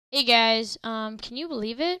Hey guys, can you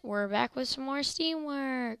believe it? We're back with some more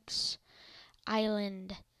Steamworks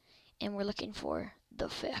Island, and we're looking for the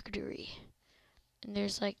factory. And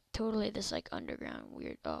there's like totally this like underground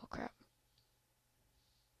weird, oh crap.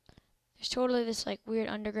 There's totally this like weird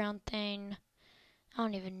underground thing. I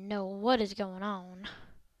don't even know what is going on.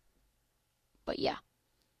 But yeah.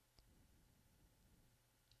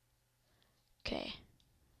 Okay.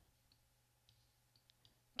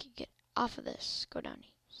 Okay, get off of this. Go down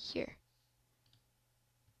here.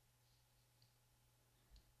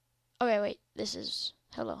 Okay, wait. This is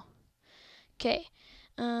hello. Okay.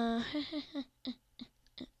 What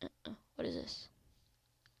is this?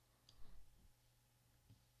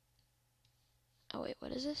 Oh wait,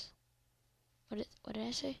 what is this? What did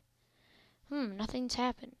I say? Nothing's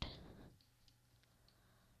happened.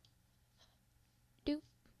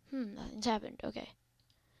 Nothing's happened. Okay.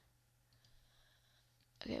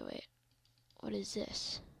 Okay, wait. What is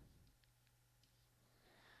this?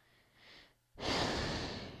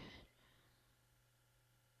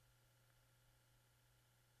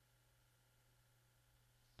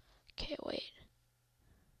 Okay, wait.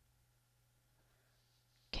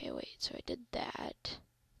 Okay, wait. So I did that.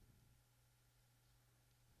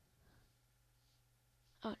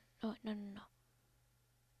 Oh, no, no, no, no.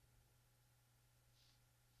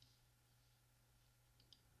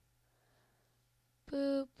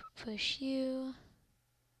 Boop. Push you.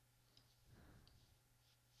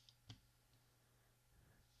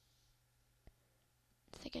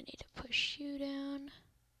 I think I need to push you down.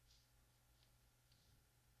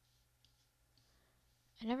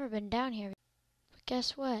 I've never been down here. But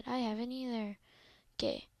guess what? I haven't either.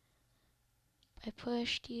 Okay. I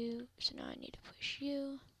pushed you. So now I need to push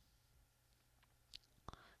you.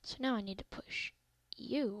 So now I need to push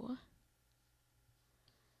you.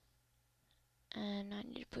 And I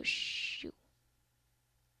need to push you.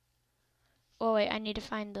 Oh wait, I need to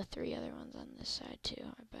find the 3 other ones on this side too,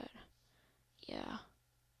 I bet. Yeah.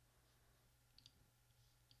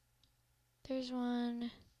 There's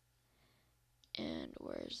one. And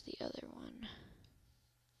where's the other one?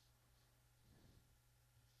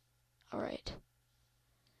 Alright.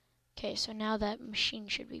 Okay, so now that machine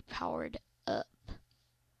should be powered up.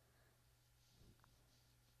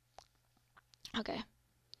 Okay.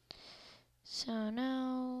 So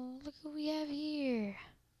now, look what we have here.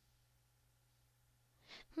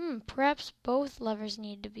 Perhaps both levers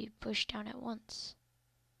need to be pushed down at once.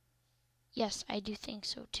 Yes, I do think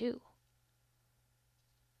so too.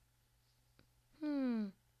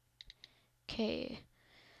 Okay.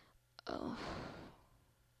 Oh.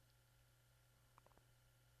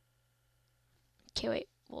 Okay, wait.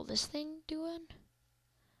 Will this thing do it?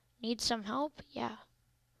 Need some help? Yeah.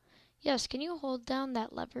 Yes, can you hold down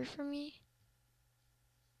that lever for me?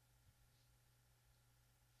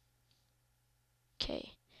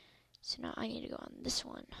 Okay. So now I need to go on this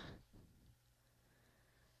one.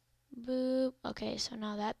 Boop. Okay, so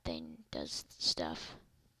now that thing does stuff.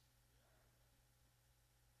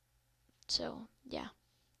 So, yeah.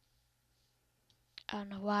 I don't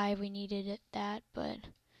know why we needed that, but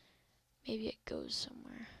maybe it goes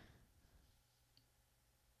somewhere.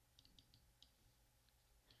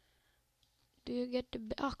 Do you get to...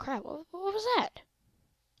 Oh, crap. What was that?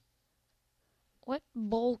 What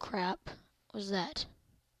bull crap was that?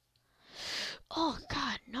 Oh,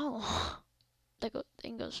 God, no. That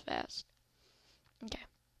thing goes fast. Okay.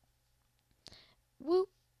 Whoop.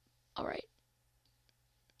 Alright.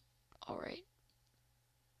 Alright.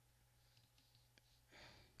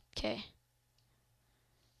 Okay.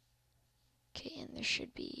 Okay, and there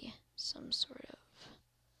should be some sort of...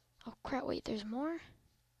 Oh, crap, wait, there's more?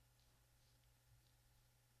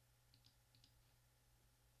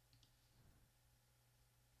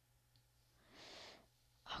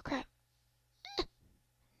 Oh, crap.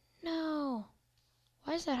 No.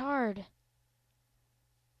 Why is that hard?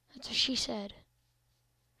 That's what she said.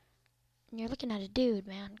 And you're looking at a dude,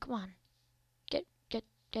 man. Come on.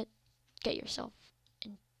 Get yourself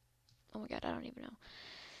in. Oh my god, I don't even know.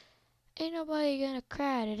 Ain't nobody gonna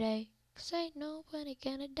cry today. 'Cause ain't nobody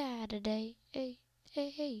gonna die today. Hey,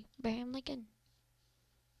 hey, hey, Abraham Lincoln.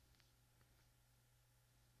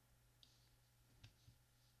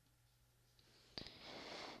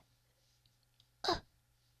 Oh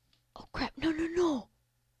crap, no, no, no.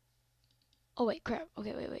 Oh wait, crap.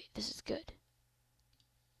 Okay, wait. This is good.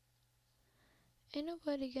 Ain't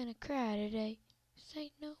nobody gonna cry today. 'Cause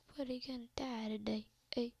ain't nobody gonna die today.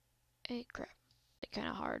 Hey, hey, crap. It's kind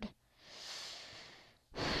of hard.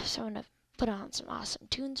 So I'm gonna put on some awesome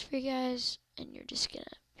tunes for you guys, and you're just gonna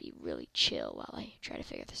be really chill while I try to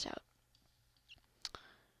figure this out.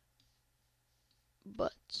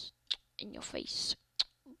 butts in your face,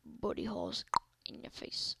 booty holes in your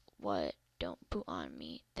face. What? Don't poo on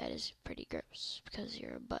me. That is pretty gross because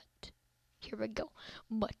you're a butt. Here we go.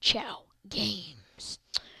 Machow games.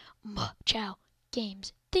 Machow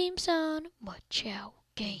games. Theme song. Machow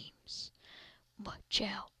games.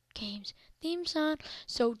 Machow games. Theme song.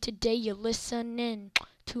 So today you're listening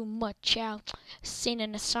to Machow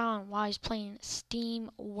singing a song while he's playing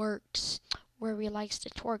Steamworks, where he likes to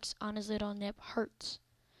twerks on his little nip hurts.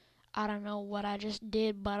 I don't know what I just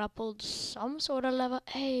did, but I pulled some sort of lever.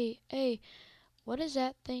 Hey, what is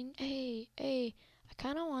that thing? Hey, I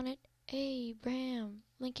kind of want it. Abraham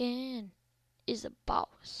Lincoln is the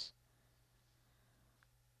boss.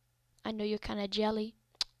 I know you're kind of jelly.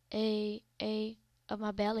 Of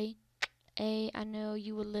my belly. I know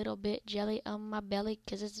you a little bit jelly of my belly,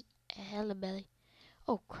 'cause it's a hella belly.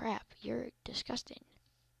 Oh, crap, you're disgusting.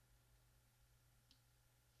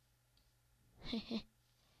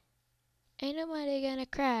 Ain't nobody gonna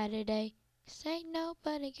cry today, 'cause ain't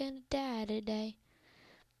nobody gonna die today.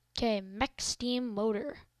 Okay, mech steam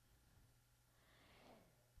motor.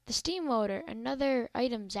 The steam motor, another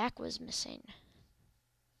item Zach was missing.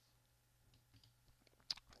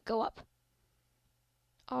 Go up.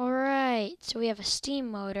 Alright, so we have a steam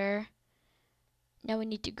motor. Now we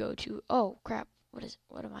need to go to, oh crap, what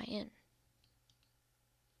am I in?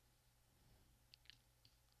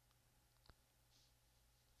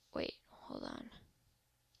 Wait, hold on.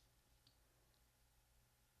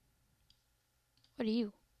 What are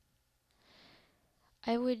you?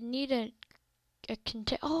 I would need a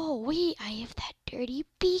oh wait, I have that dirty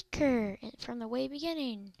beaker from the way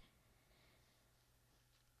beginning.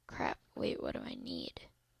 Crap, wait, what do I need?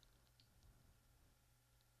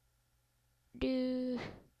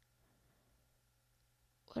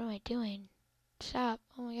 What am I doing? Stop,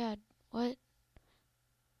 oh my god, what?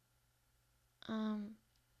 I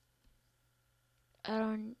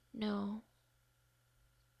don't know.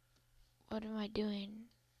 What am I doing?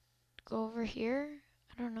 Go over here?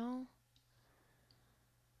 I don't know.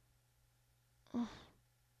 Oh.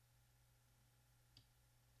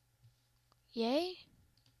 Yay?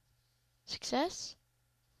 Success?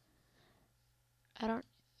 I don't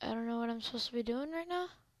know what I'm supposed to be doing right now.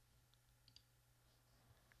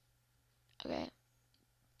 Okay.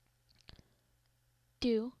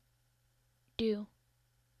 Do.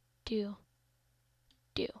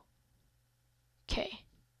 Okay.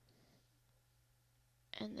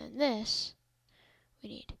 And then this, we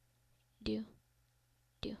need do.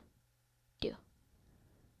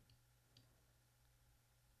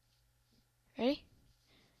 Ready?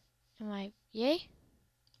 Yay?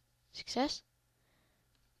 Success?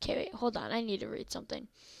 Okay, wait, hold on. I need to read something.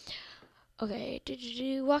 Okay,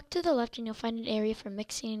 walk to the left and you'll find an area for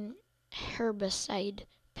mixing herbicide.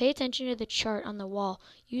 Pay attention to the chart on the wall.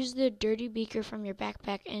 Use the dirty beaker from your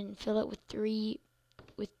backpack and fill it with three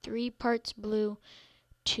parts blue,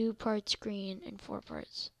 2 parts green, and 4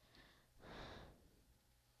 parts.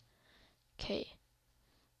 Okay.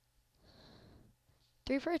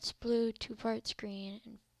 3 parts blue, 2 parts green,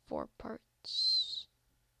 and 4 parts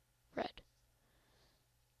red.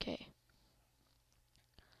 Okay.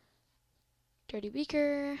 Dirty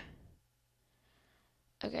beaker.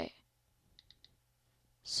 Okay.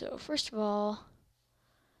 So first of all,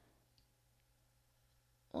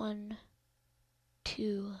 1,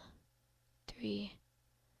 2, 3,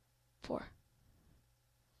 4.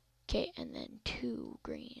 Okay, and then 2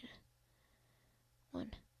 green.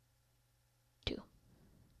 1, 2.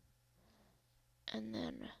 And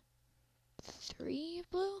then 3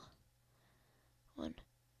 blue. 1,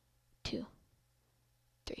 2,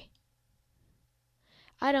 3.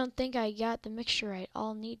 I don't think I got the mixture right.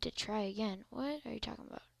 I'll need to try again. What are you talking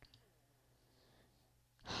about?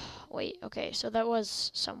 Wait, okay, so that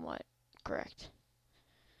was somewhat correct.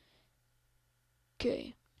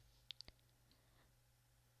 Okay.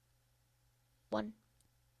 1,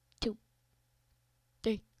 2,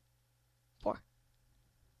 3, 4.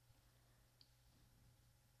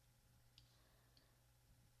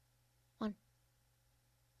 1,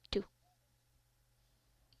 2.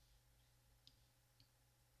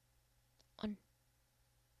 1,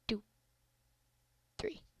 2,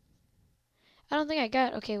 3. I don't think I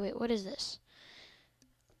got, okay, wait, what is this?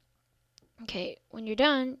 Okay, when you're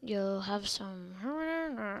done, you'll have some,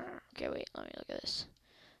 okay, wait, let me look at this.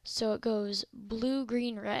 So it goes blue,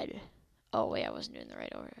 green, red. Oh, wait, I wasn't doing the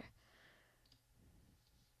right order.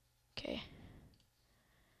 Okay.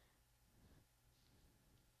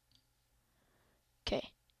 Okay.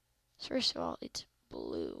 So first of all, it's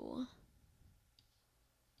blue.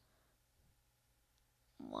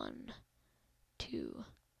 1, 2,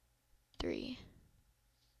 3.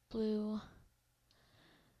 blue.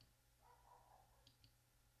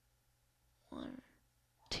 1,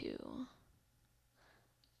 2,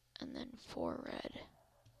 and then 4 red.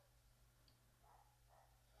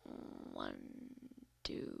 1,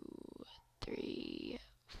 2, 3,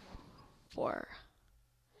 4.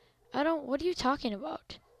 What are you talking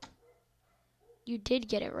about? You did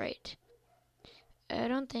get it right. I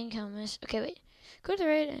don't think I'll miss. Okay, wait. Go to the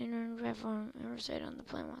right and platform, oversight on the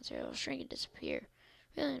plant monster. It'll shrink and disappear.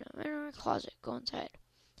 Really, no, in our closet. Go inside.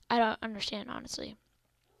 I don't understand, honestly.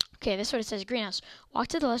 Okay, this is what it says. Greenhouse. Walk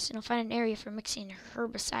to the left and you'll find an area for mixing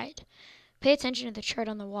herbicide. Pay attention to the chart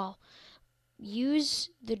on the wall. Use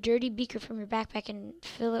the dirty beaker from your backpack and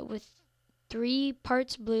fill it with 3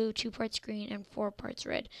 parts blue, 2 parts green, and 4 parts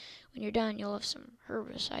red. When you're done, you'll have some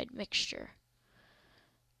herbicide mixture.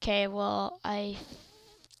 Okay, well, I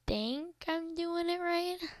think I'm doing it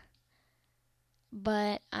right.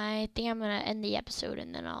 But I think I'm going to end the episode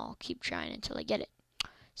and then I'll keep trying until I get it.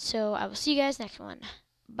 So I will see you guys next one.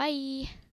 Bye.